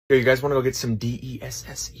Yo, you guys want to go get some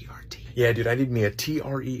DESSERT? Yeah, dude, I need me a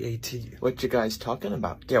TREAT. What you guys talking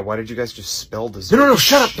about? Yeah, why did you guys just spell dessert? No,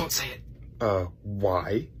 shut up! Don't say it.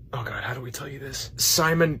 Why? Oh god, how do we tell you this?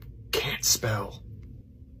 Simon can't spell.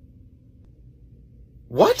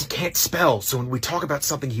 What? He can't spell, so when we talk about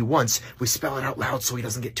something he wants, we spell it out loud so he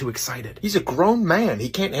doesn't get too excited. He's a grown man. He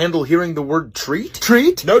can't handle hearing the word treat?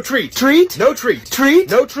 Treat? No treat. Treat? No treat.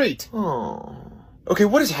 Treat? No treat. Oh. Okay,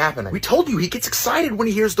 what is happening? We told you he gets excited when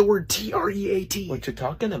he hears the word TREAT. What you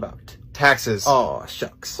talking about? Taxes. Oh,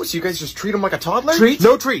 shucks. What, so you guys just treat him like a toddler? Treat?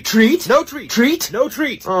 No treat. Treat? No treat. Treat? No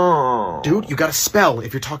treat. Oh. Dude, you gotta spell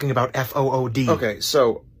if you're talking about FOOD. Okay,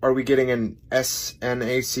 so are we getting an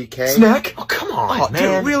SNACK? Snack? Oh, come on, Oh, man.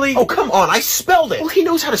 dude, really? Oh, come on. I spelled it. Well, he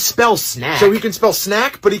knows how to spell snack. So he can spell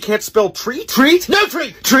snack, but he can't spell treat? Treat? No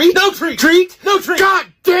treat. Treat? No treat. Treat? No treat. God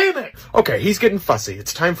damn it! Okay, he's getting fussy.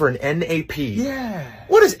 It's time for an NAP. Yeah.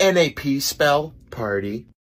 What does NAP spell? Party.